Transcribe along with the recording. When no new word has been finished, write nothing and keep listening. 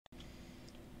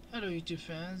Hello YouTube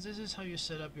fans, this is how you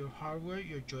set up your hardware,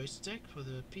 your joystick for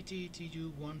the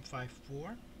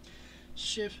Tu-154.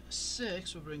 Shift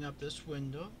 6 will bring up this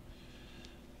window.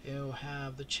 It will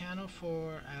have the channel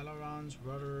for ailerons,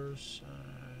 rudders,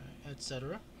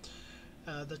 etc.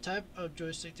 The type of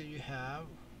joystick that you have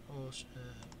will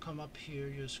come up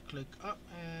here. Just click up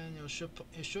and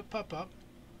it should pop up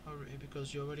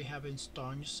because you already have it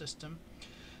installed in your system.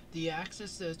 The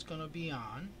axis that it's going to be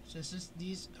on, since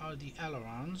these are the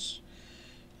ailerons,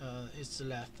 it's the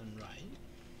left and right.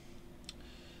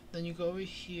 Then you go over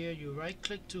here, you right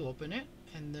click to open it,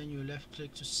 and then you left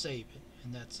click to save it,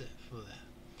 and that's it for that.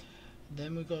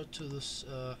 Then we go to this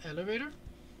elevator.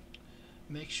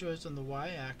 Make sure it's on the Y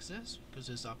axis because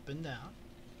it's up and down,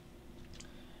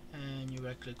 and you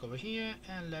right click over here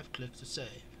and left click to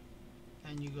save.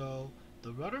 And you go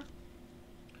the rudder,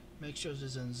 make sure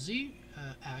it's on Z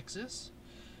axis.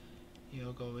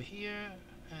 You'll go over here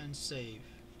and save.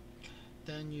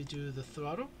 Then you do the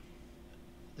throttle.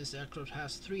 This aircraft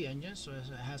has 3 engines, so it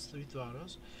has 3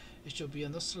 throttles. It should be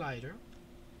on the slider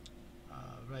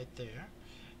right there,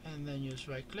 and then you just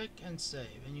right click and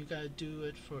save. And you gotta do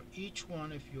it for each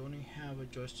one if you only have a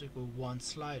joystick with 1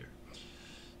 slider.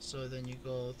 So then you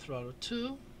go throttle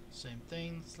 2, same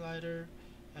thing, slider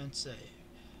and save.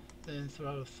 Then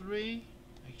throttle 3,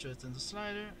 make sure it's in the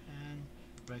slider, and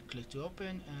right click to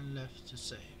open and left to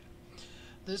save.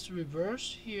 This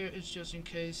reverse here is just in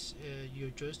case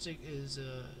your joystick is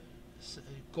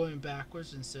going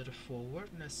backwards instead of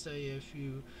forward. Let's say if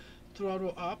you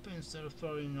throttle up instead of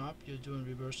throttling up, you're doing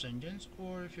reverse engines,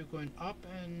 or if you're going up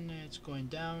and it's going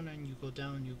down and you go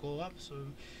down and you go up,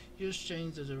 so you just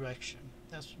change the direction.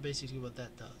 That's basically what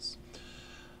that does.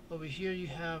 Over here you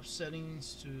have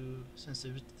settings to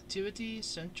sensitivity,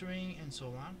 centering, and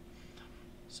so on.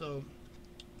 So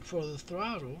for the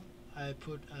throttle, I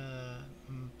put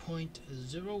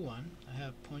 0.01. I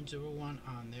have 0.01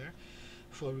 on there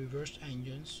for reversed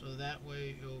engines, so that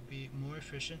way it will be more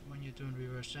efficient when you're doing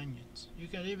reverse engines. You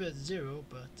can leave it at 0,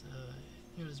 but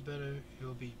it's better it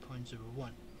will be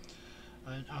 0.01.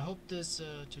 And I hope this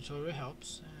tutorial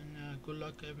helps, and good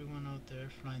luck everyone out there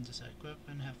flying this aircraft,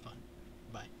 and have fun.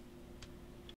 Bye.